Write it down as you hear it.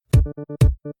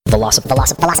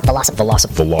Velocipodcast.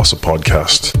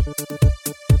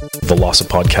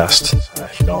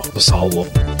 Velocipodcast. Ja, besalvo.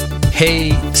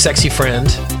 Hey, sexy friend.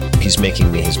 He's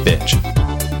making me his bitch.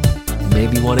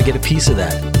 Maybe you want to get a piece of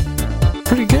that.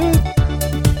 Pretty good.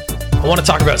 I want to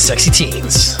talk about sexy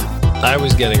teens. I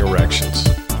was getting erections.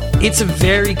 It's a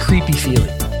very creepy feeling.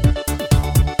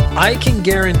 I can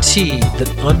guarantee that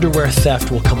underwear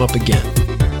theft will come up again.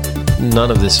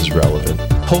 None of this is relevant.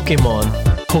 Pokemon,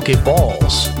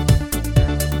 Pokeballs.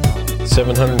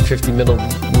 750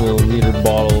 milliliter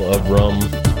bottle of rum.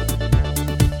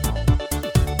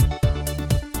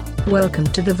 Welcome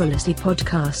to the Velocity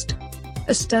Podcast,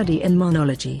 a study in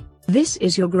monology. This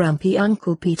is your grumpy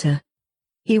Uncle Peter.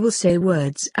 He will say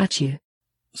words at you.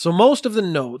 So most of the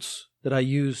notes that I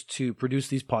use to produce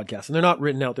these podcasts, and they're not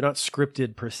written out, they're not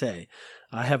scripted per se.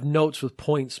 I have notes with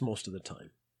points most of the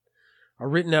time, are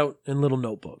written out in little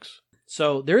notebooks.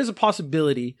 So there is a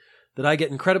possibility that I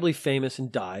get incredibly famous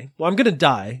and die. Well, I'm going to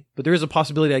die, but there is a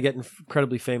possibility I get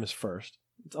incredibly famous first.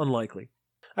 It's unlikely.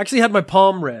 I actually had my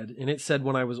palm read, and it said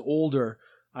when I was older,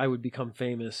 I would become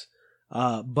famous.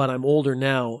 But I'm older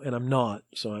now, and I'm not.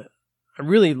 So I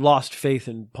really lost faith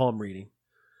in palm reading.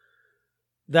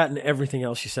 That and everything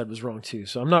else she said was wrong too.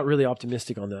 So I'm not really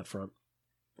optimistic on that front.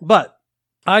 But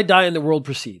I die and the world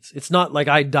proceeds. It's not like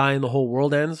I die and the whole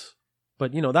world ends.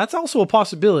 But, that's also a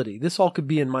possibility. This all could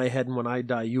be in my head, and when I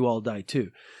die, you all die too.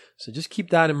 So just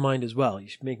keep that in mind as well. You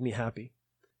should make me happy.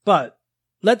 But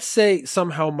let's say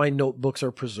somehow my notebooks are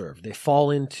preserved. They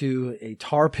fall into a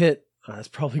tar pit. That's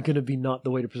probably going to be not the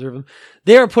way to preserve them.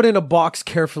 They are put in a box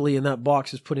carefully, and that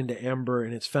box is put into amber,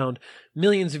 and it's found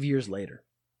millions of years later.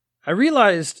 I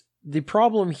realized the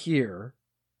problem here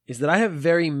is that I have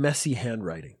very messy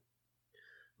handwriting.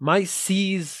 My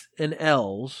C's and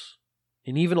L's,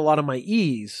 and even a lot of my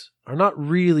E's, are not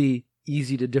really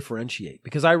easy to differentiate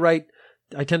because I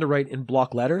tend to write in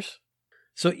block letters.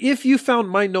 So if you found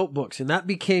my notebooks and that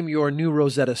became your new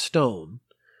Rosetta Stone,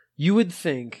 you would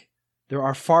think there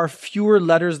are far fewer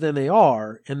letters than they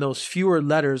are, and those fewer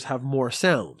letters have more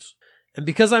sounds. And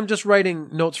because I'm just writing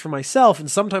notes for myself, and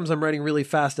sometimes I'm writing really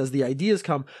fast as the ideas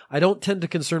come, I don't tend to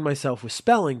concern myself with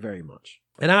spelling very much.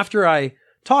 And after I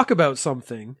talk about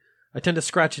something, I tend to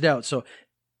scratch it out. So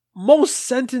most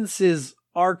sentences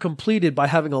are completed by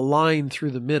having a line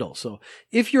through the middle. So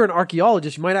if you're an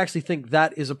archaeologist, you might actually think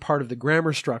that is a part of the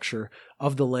grammar structure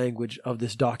of the language of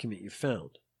this document you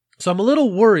found. So I'm a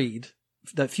little worried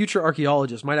that future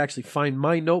archaeologists might actually find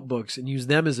my notebooks and use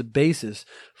them as a basis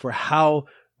for how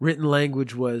written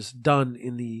language was done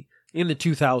in the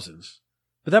 2000s.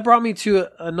 But that brought me to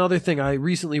another thing. I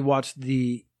recently watched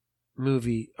the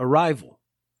movie Arrival.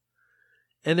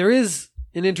 And there is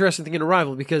an interesting thing in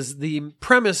Arrival because the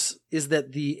premise is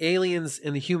that the aliens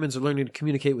and the humans are learning to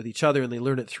communicate with each other, and they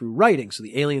learn it through writing. So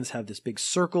the aliens have this big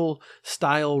circle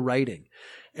style writing,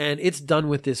 and it's done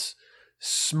with this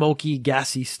smoky,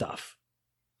 gassy stuff.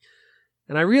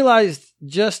 And I realized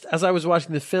just as I was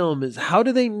watching the film is how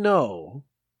do they know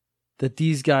that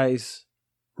these guys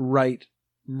write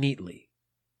neatly?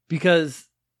 Because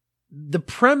the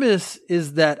premise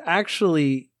is that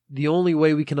actually the only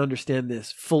way we can understand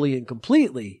this fully and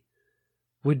completely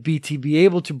would be to be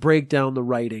able to break down the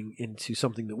writing into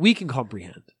something that we can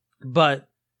comprehend. But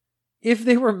if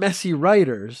they were messy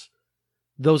writers,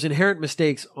 those inherent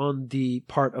mistakes on the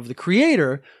part of the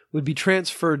creator would be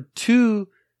transferred to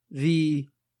the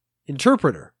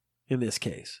interpreter in this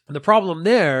case. And the problem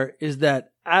there is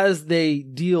that as they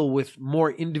deal with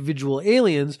more individual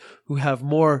aliens who have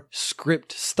more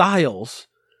script styles,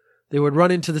 they would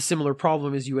run into the similar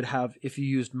problem as you would have if you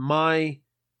used my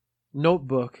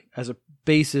notebook as a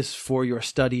basis for your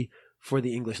study for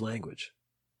the English language.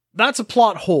 That's a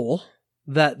plot hole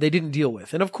that they didn't deal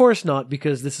with. And of course not,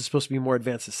 because this is supposed to be a more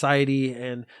advanced society,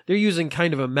 and they're using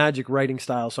kind of a magic writing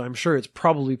style, so I'm sure it's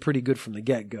probably pretty good from the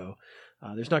get-go.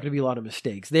 There's not going to be a lot of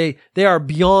mistakes. They are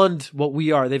beyond what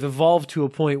we are. They've evolved to a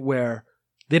point where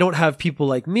they don't have people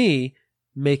like me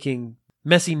making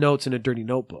messy notes in a dirty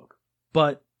notebook.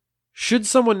 But should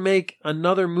someone make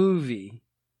another movie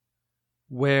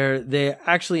where they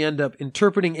actually end up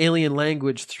interpreting alien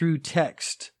language through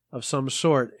text of some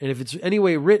sort, and if it's any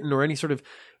way written or any sort of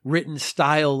written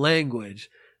style language,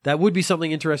 that would be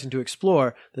something interesting to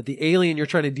explore, that the alien you're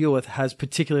trying to deal with has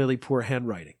particularly poor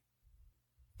handwriting.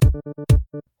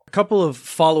 A couple of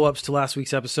follow-ups to last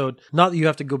week's episode. Not that you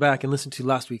have to go back and listen to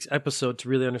last week's episode to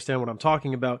really understand what I'm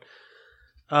talking about.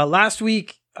 Last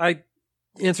week, I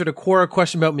answered a Quora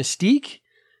question about Mystique.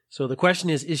 So the question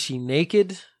is she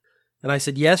naked? And I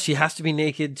said, yes, she has to be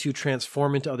naked to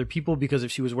transform into other people, because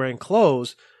if she was wearing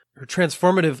clothes, her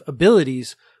transformative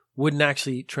abilities wouldn't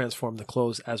actually transform the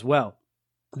clothes as well.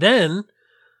 Then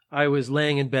I was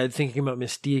laying in bed thinking about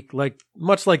Mystique,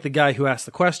 much like the guy who asked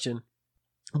the question,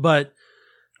 but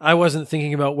I wasn't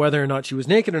thinking about whether or not she was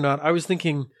naked or not. I was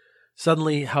thinking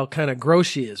suddenly how kind of gross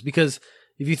she is, because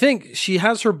if you think, she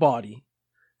has her body,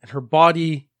 and her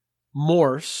body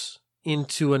morphs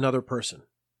into another person.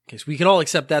 Okay, so we can all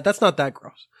accept that. That's not that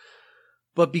gross.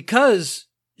 But because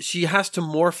she has to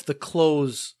morph the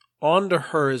clothes onto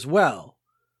her as well,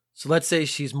 so let's say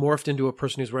she's morphed into a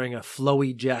person who's wearing a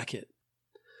flowy jacket.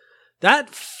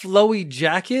 That flowy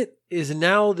jacket is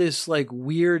now this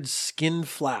weird skin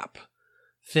flap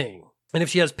thing. And if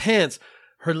she has pants,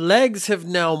 her legs have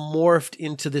now morphed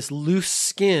into this loose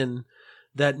skin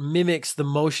that mimics the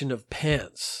motion of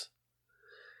pants.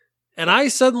 And I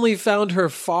suddenly found her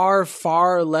far,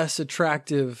 far less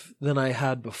attractive than I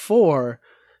had before,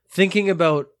 thinking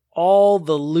about all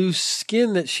the loose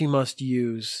skin that she must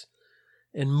use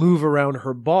and move around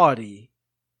her body,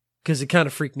 because it kind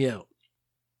of freaked me out.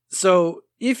 So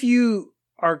if you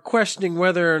are questioning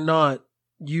whether or not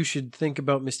you should think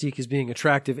about Mystique as being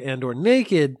attractive and or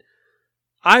naked,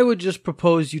 I would just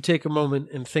propose you take a moment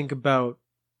and think about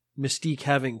Mystique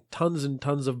having tons and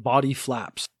tons of body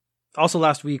flaps. Also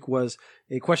last week was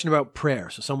a question about prayer.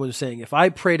 So someone was saying, if I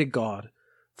pray to God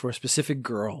for a specific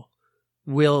girl,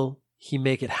 will he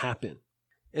make it happen?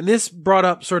 And this brought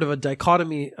up sort of a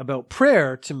dichotomy about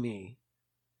prayer to me,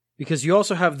 because you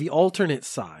also have the alternate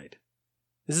side.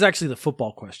 This is actually the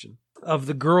football question of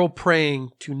the girl praying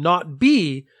to not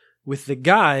be with the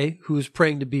guy who's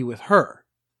praying to be with her.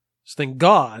 So then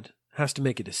God has to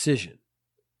make a decision.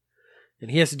 And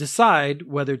he has to decide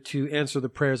whether to answer the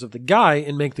prayers of the guy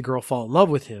and make the girl fall in love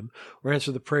with him, or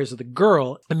answer the prayers of the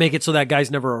girl and make it so that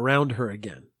guy's never around her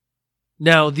again.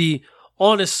 Now, the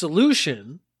honest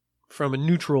solution from a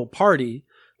neutral party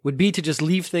would be to just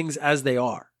leave things as they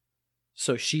are.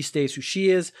 So she stays who she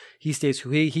is, he stays who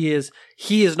he is.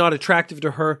 He is not attractive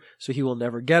to her, so he will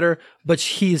never get her, but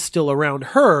he is still around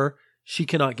her. She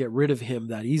cannot get rid of him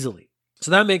that easily. So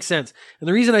that makes sense. And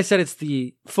the reason I said it's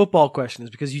the football question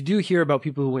is because you do hear about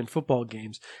people who win football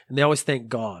games, and they always thank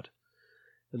God.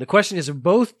 And the question is, if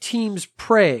both teams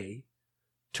pray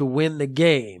to win the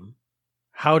game,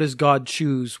 how does God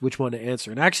choose which one to answer?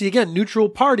 And actually, again, neutral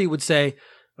party would say,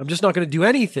 I'm just not going to do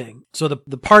anything. So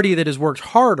the party that has worked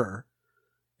harder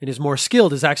and is more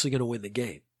skilled is actually going to win the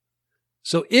game.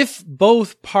 So if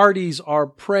both parties are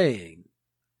praying,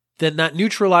 then that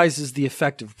neutralizes the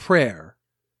effect of prayer,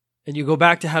 and you go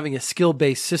back to having a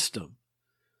skill-based system.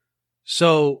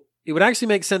 So it would actually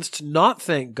make sense to not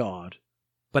thank God,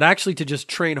 but actually to just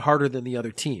train harder than the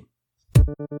other team.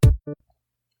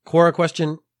 Quora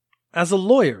question, as a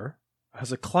lawyer,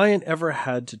 has a client ever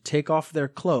had to take off their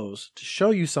clothes to show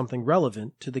you something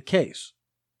relevant to the case?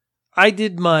 I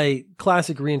did my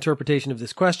classic reinterpretation of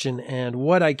this question, and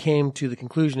what I came to the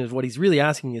conclusion is what he's really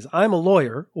asking is, I'm a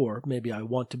lawyer, or maybe I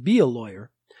want to be a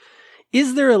lawyer.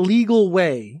 Is there a legal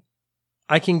way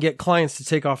I can get clients to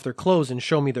take off their clothes and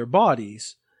show me their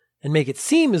bodies and make it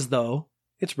seem as though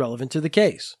it's relevant to the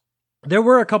case? There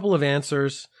were a couple of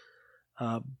answers,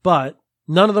 but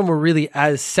none of them were really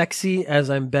as sexy as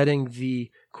I'm betting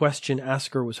the question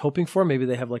asker was hoping for. Maybe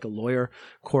they have a lawyer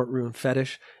courtroom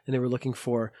fetish and they were looking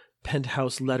for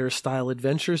penthouse letter style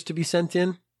adventures to be sent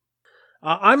in.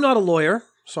 I'm not a lawyer,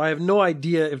 so I have no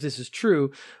idea if this is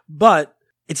true, but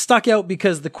it stuck out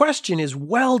because the question is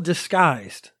well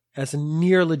disguised as a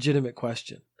near legitimate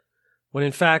question, when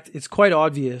in fact it's quite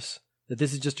obvious that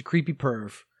this is just a creepy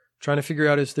perv trying to figure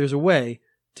out if there's a way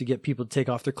to get people to take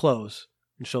off their clothes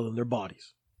and show them their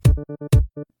bodies.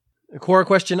 A Quora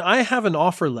question, I have an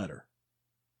offer letter.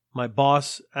 My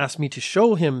boss asked me to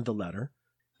show him the letter,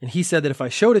 and he said that if I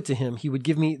showed it to him, he would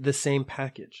give me the same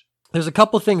package. There's a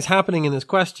couple things happening in this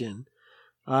question.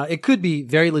 It could be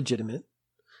very legitimate.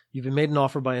 You've been made an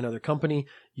offer by another company.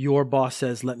 Your boss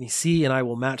says, let me see, and I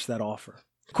will match that offer.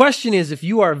 The question is, if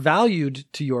you are valued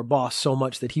to your boss so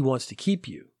much that he wants to keep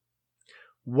you,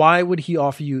 why would he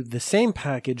offer you the same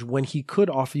package when he could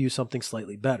offer you something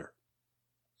slightly better?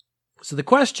 So the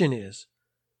question is,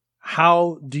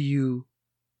 how do you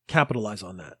capitalize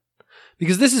on that?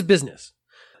 Because this is business.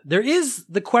 There is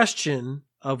the question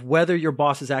of whether your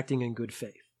boss is acting in good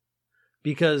faith.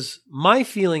 Because my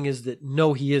feeling is that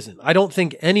no, he isn't. I don't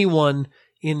think anyone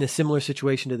in a similar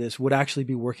situation to this would actually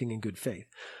be working in good faith.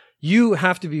 You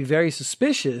have to be very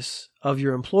suspicious of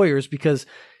your employers, because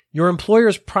your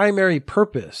employer's primary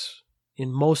purpose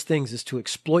in most things is to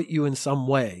exploit you in some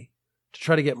way, to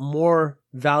try to get more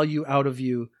value out of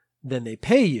you than they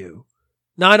pay you.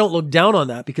 Now, I don't look down on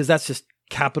that because that's just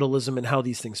capitalism and how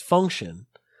these things function.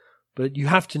 But you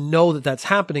have to know that that's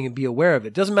happening and be aware of it.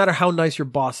 It doesn't matter how nice your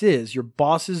boss is. Your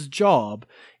boss's job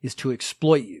is to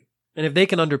exploit you. And if they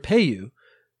can underpay you,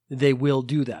 they will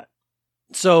do that.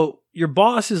 So your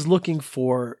boss is looking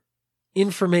for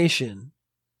information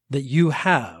that you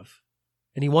have,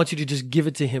 and he wants you to just give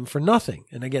it to him for nothing.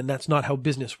 And again, that's not how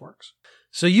business works.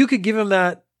 So you could give him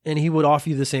that and he would offer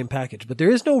you the same package, but there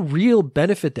is no real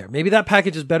benefit there. Maybe that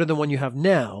package is better than one you have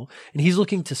now, and he's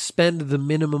looking to spend the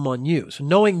minimum on you. So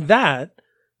knowing that,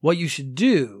 what you should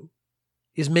do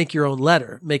is make your own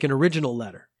letter, make an original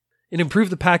letter, and improve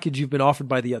the package you've been offered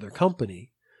by the other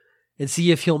company and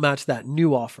see if he'll match that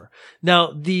new offer.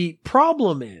 Now, the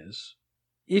problem is,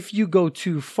 if you go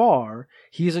too far,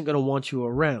 he isn't going to want you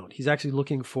around. He's actually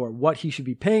looking for what he should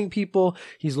be paying people.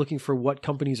 He's looking for what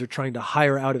companies are trying to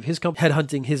hire out of his company,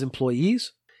 headhunting his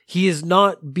employees. He is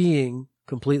not being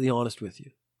completely honest with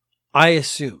you, I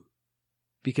assume,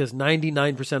 because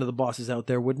 99% of the bosses out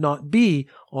there would not be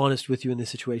honest with you in this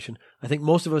situation. I think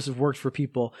most of us have worked for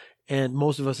people, and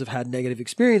most of us have had negative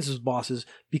experiences with bosses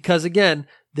because, again,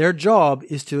 their job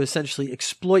is to essentially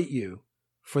exploit you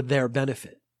for their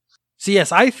benefit. So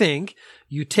yes, I think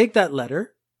you take that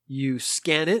letter, you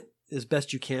scan it as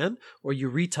best you can, or you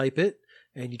retype it,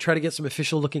 and you try to get some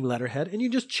official looking letterhead, and you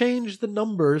just change the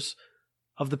numbers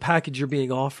of the package you're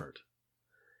being offered.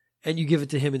 And you give it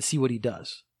to him and see what he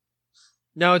does.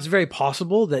 Now, it's very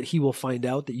possible that he will find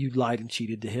out that you lied and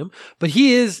cheated to him, but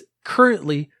he is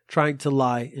currently trying to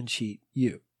lie and cheat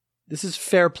you. This is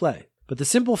fair play. But the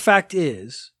simple fact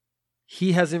is,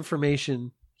 he has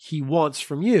information he wants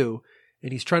from you,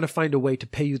 and he's trying to find a way to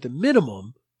pay you the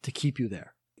minimum to keep you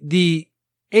there. The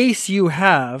ace you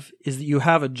have is that you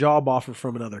have a job offer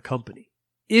from another company.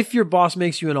 If your boss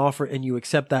makes you an offer and you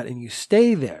accept that and you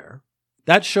stay there,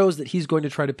 that shows that he's going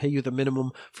to try to pay you the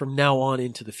minimum from now on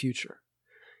into the future.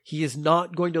 He is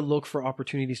not going to look for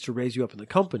opportunities to raise you up in the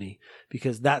company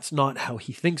because that's not how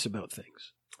he thinks about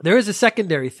things. There is a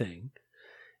secondary thing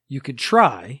you could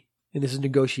try, and this is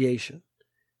negotiation.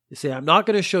 You say, I'm not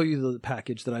going to show you the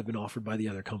package that I've been offered by the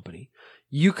other company.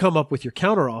 You come up with your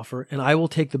counteroffer and I will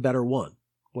take the better one.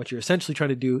 What you're essentially trying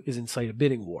to do is incite a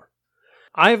bidding war.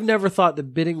 I've never thought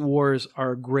that bidding wars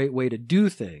are a great way to do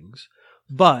things,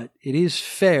 but it is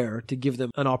fair to give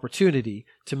them an opportunity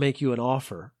to make you an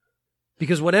offer.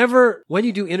 Because when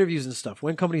you do interviews and stuff,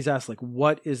 when companies ask like,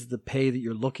 what is the pay that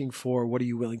you're looking for? What are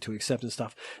you willing to accept and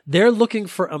stuff? They're looking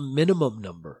for a minimum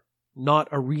number, not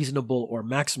a reasonable or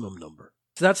maximum number.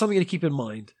 So that's something to keep in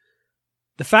mind.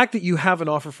 The fact that you have an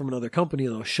offer from another company,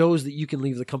 though, shows that you can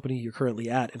leave the company you're currently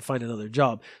at and find another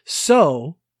job.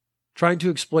 So trying to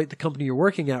exploit the company you're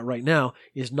working at right now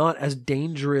is not as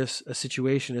dangerous a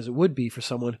situation as it would be for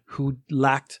someone who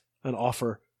lacked an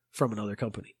offer from another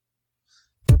company.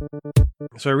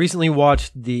 So I recently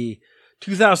watched the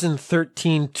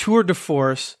 2013 Tour de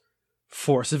Force,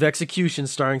 Force of Execution,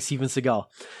 starring Steven Seagal.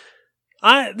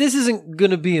 This isn't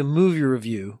going to be a movie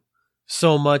review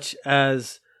so much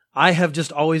as I have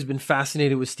just always been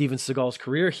fascinated with Steven Seagal's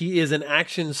career. He is an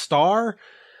action star,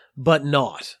 but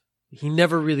not. He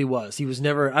never really was. He was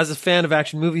never, as a fan of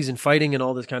action movies and fighting and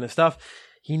all this kind of stuff,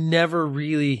 he never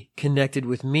really connected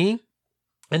with me.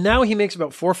 And now he makes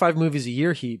about 4 or 5 movies a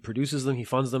year. He produces them, he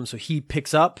funds them, so he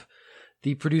picks up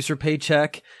the producer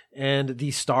paycheck and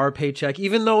the star paycheck,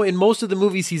 even though in most of the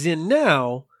movies he's in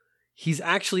now, he's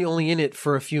actually only in it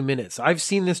for a few minutes. I've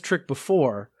seen this trick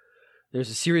before. There's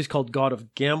a series called God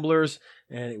of Gamblers,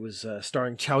 and it was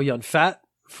starring Chow Yun-fat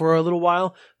for a little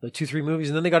while, the 2-3 movies,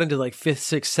 and then they got into like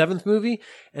 5th, 6th, 7th movie,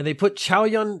 and they put Chow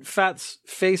Yun-fat's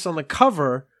face on the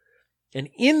cover, and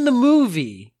in the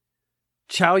movie,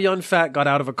 Chow Yun-fat got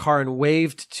out of a car and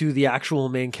waved to the actual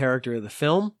main character of the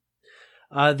film.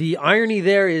 The irony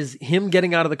there is him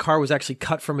getting out of the car was actually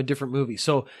cut from a different movie.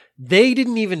 So they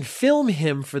didn't even film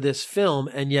him for this film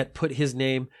and yet put his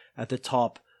name at the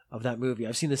top of that movie.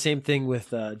 I've seen the same thing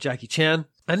with Jackie Chan.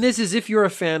 And this is if you're a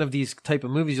fan of these type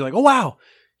of movies, you're like, oh wow,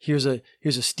 here's a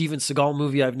Steven Seagal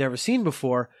movie I've never seen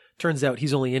before. Turns out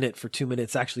he's only in it for 2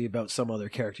 minutes, actually about some other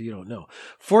character you don't know.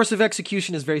 Force of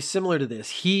Execution is very similar to this.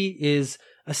 He is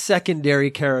a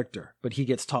secondary character, but he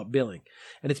gets top billing.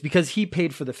 And it's because he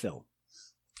paid for the film.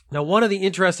 Now, one of the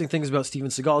interesting things about Steven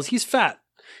Seagal is he's fat.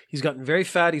 He's gotten very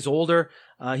fat. He's older.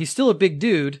 He's still a big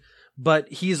dude,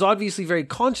 but he's obviously very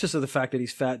conscious of the fact that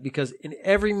he's fat because in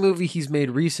every movie he's made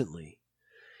recently,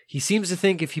 he seems to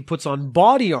think if he puts on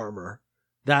body armor,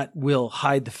 that will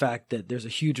hide the fact that there's a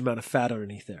huge amount of fat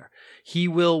underneath there. He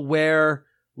will wear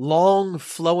long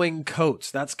flowing coats.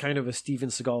 That's kind of a Steven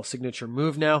Seagal signature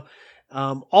move now.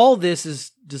 All this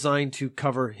is designed to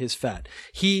cover his fat.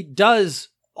 He does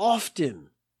often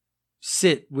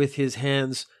sit with his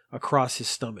hands across his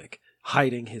stomach,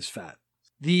 hiding his fat.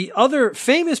 The other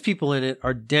famous people in it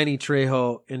are Danny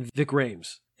Trejo and Vic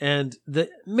Rames. And the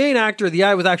main actor, the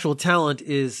guy with actual talent,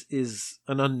 is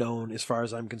an unknown as far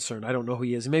as I'm concerned. I don't know who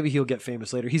he is. Maybe he'll get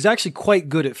famous later. He's actually quite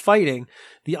good at fighting.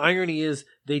 The irony is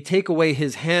they take away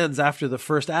his hands after the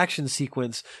first action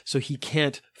sequence, so he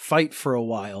can't fight for a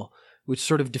while, which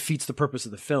sort of defeats the purpose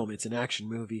of the film. It's an action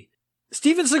movie.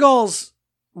 Steven Seagal's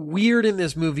weird in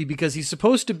this movie because he's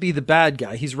supposed to be the bad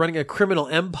guy. He's running a criminal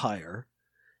empire.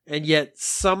 And yet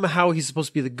somehow he's supposed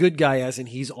to be the good guy, as in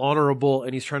he's honorable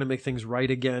and he's trying to make things right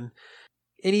again.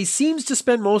 And he seems to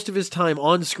spend most of his time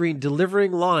on screen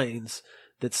delivering lines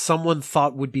that someone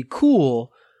thought would be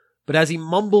cool, but as he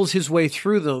mumbles his way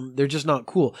through them, they're just not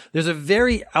cool. There's a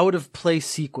very out of place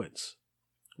sequence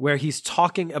where he's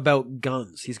talking about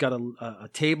guns. He's got a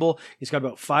table. He's got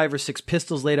about 5 or 6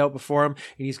 pistols laid out before him.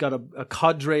 And he's got a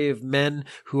cadre of men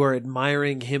who are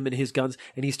admiring him and his guns.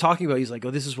 And he's talking about, he's like,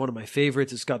 oh, this is one of my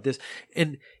favorites. It's got this.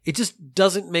 And it just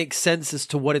doesn't make sense as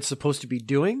to what it's supposed to be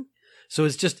doing. So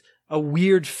it's just a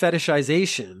weird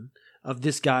fetishization of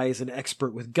this guy as an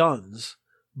expert with guns.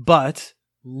 But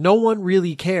no one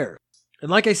really cares.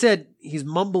 And like I said, he's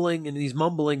mumbling and he's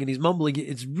mumbling and he's mumbling.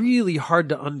 It's really hard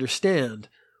to understand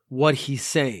what he's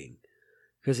saying.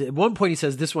 Because at one point he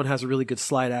says, this one has a really good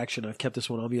slide action. I've kept this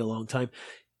one on me a long time.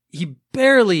 He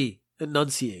barely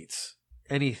enunciates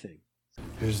anything.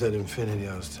 Here's that Infinity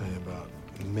I was telling you about.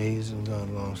 Amazing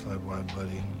gun, long slide, wide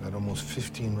body. Got almost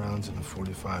 15 rounds in a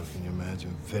 45, can you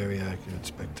imagine? Very accurate,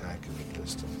 spectacular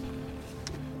pistol.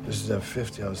 This is that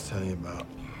 50 I was telling you about.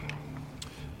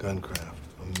 Guncraft,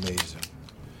 amazing.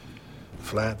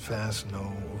 Flat, fast,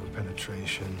 no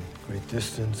overpenetration. Great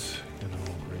distance,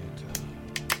 great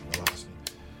velocity.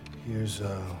 Here's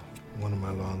one of my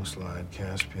long slide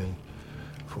Caspian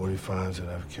 45s that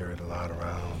I've carried a lot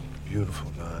around.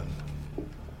 Beautiful gun.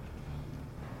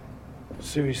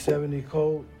 Series 70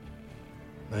 Colt,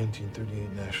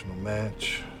 1938 national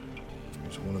match.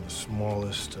 It's one of the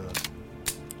smallest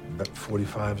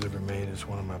 45s ever made. It's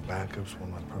one of my backups,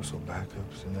 one of my personal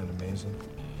backups. Isn't that amazing?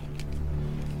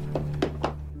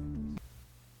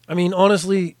 I mean,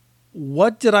 honestly,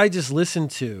 what did I just listen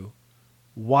to?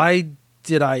 Why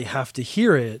did I have to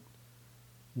hear it?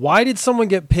 Why did someone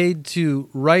get paid to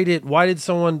write it? Why did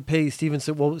someone pay Steven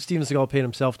Seagal? Well, Steven Seagal paid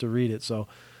himself to read it, so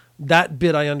that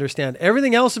bit I understand.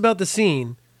 Everything else about the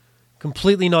scene,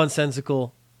 completely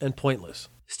nonsensical and pointless.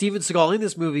 Steven Seagal in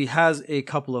this movie has a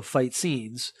couple of fight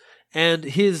scenes, and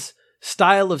his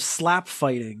style of slap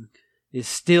fighting is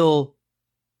still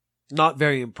not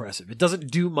very impressive. It doesn't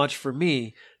do much for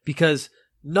me because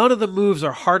none of the moves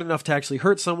are hard enough to actually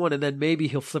hurt someone, and then maybe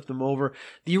he'll flip them over.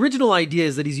 The original idea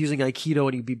is that he's using Aikido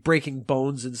and he'd be breaking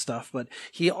bones and stuff, but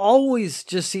he always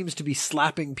just seems to be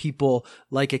slapping people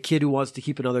like a kid who wants to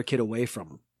keep another kid away from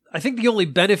him. I think the only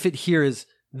benefit here is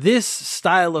this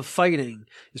style of fighting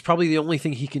is probably the only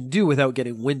thing he can do without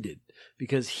getting winded,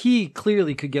 because he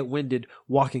clearly could get winded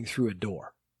walking through a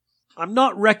door. I'm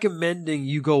not recommending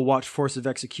you go watch Force of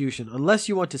Execution unless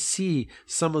you want to see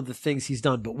some of the things he's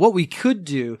done. But what we could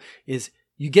do is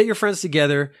you get your friends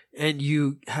together and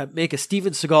you make a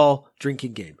Steven Seagal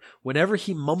drinking game. Whenever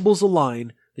he mumbles a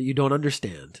line that you don't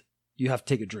understand, you have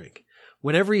to take a drink.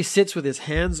 Whenever he sits with his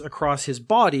hands across his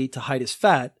body to hide his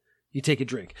fat, you take a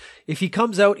drink. If he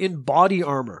comes out in body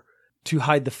armor to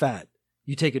hide the fat,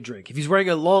 you take a drink. If he's wearing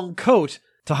a long coat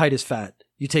to hide his fat,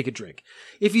 you take a drink.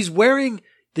 If he's wearing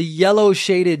the yellow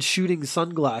shaded shooting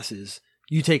sunglasses,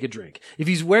 you take a drink. If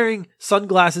he's wearing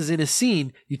sunglasses in a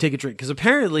scene, you take a drink. Because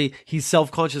apparently he's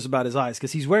self-conscious about his eyes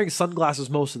because he's wearing sunglasses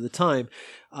most of the time,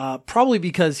 probably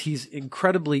because he's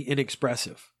incredibly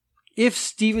inexpressive. If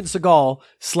Steven Seagal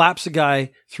slaps a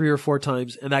guy 3 or 4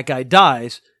 times and that guy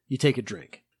dies, you take a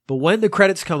drink. But when the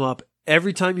credits come up,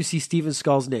 every time you see Steven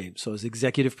Seagal's name, so as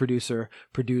executive producer,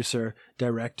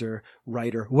 director,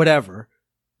 writer, whatever,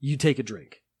 you take a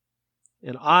drink.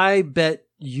 And I bet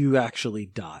you actually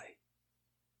die.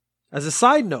 As a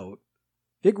side note,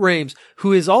 Vic Rames,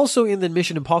 who is also in the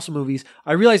Mission Impossible movies,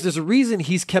 I realize there's a reason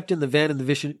he's kept in the van in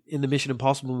the Mission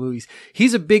Impossible movies.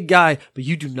 He's a big guy, but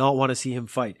you do not want to see him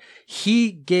fight.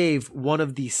 He gave one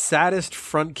of the saddest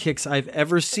front kicks I've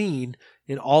ever seen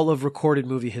in all of recorded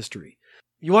movie history.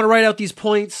 You want to write out these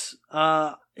points?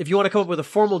 If you want to come up with a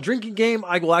formal drinking game,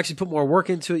 I will actually put more work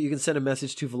into it. You can send a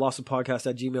message to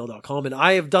velocipodcast@gmail.com. And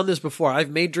I have done this before. I've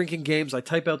made drinking games. I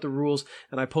type out the rules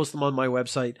and I post them on my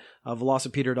website,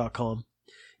 velocipeter.com.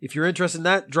 If you're interested in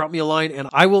that, drop me a line and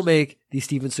I will make the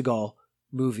Steven Seagal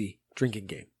movie drinking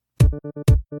game.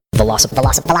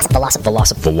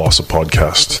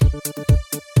 Velocipodcast.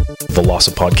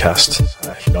 Velosa podcast.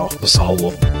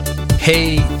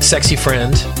 Hey, sexy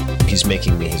friend. He's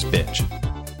making me his bitch.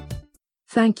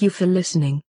 Thank you for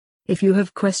listening. If you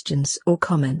have questions or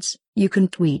comments, you can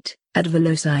tweet at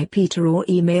VelociPeter or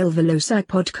email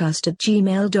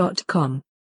velocipodcast@gmail.com.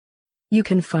 You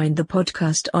can find the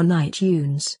podcast on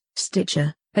iTunes,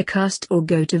 Stitcher, Acast, or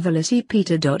go to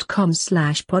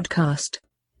velocipeter.com/podcast.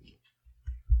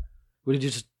 Would it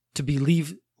just to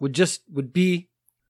believe would be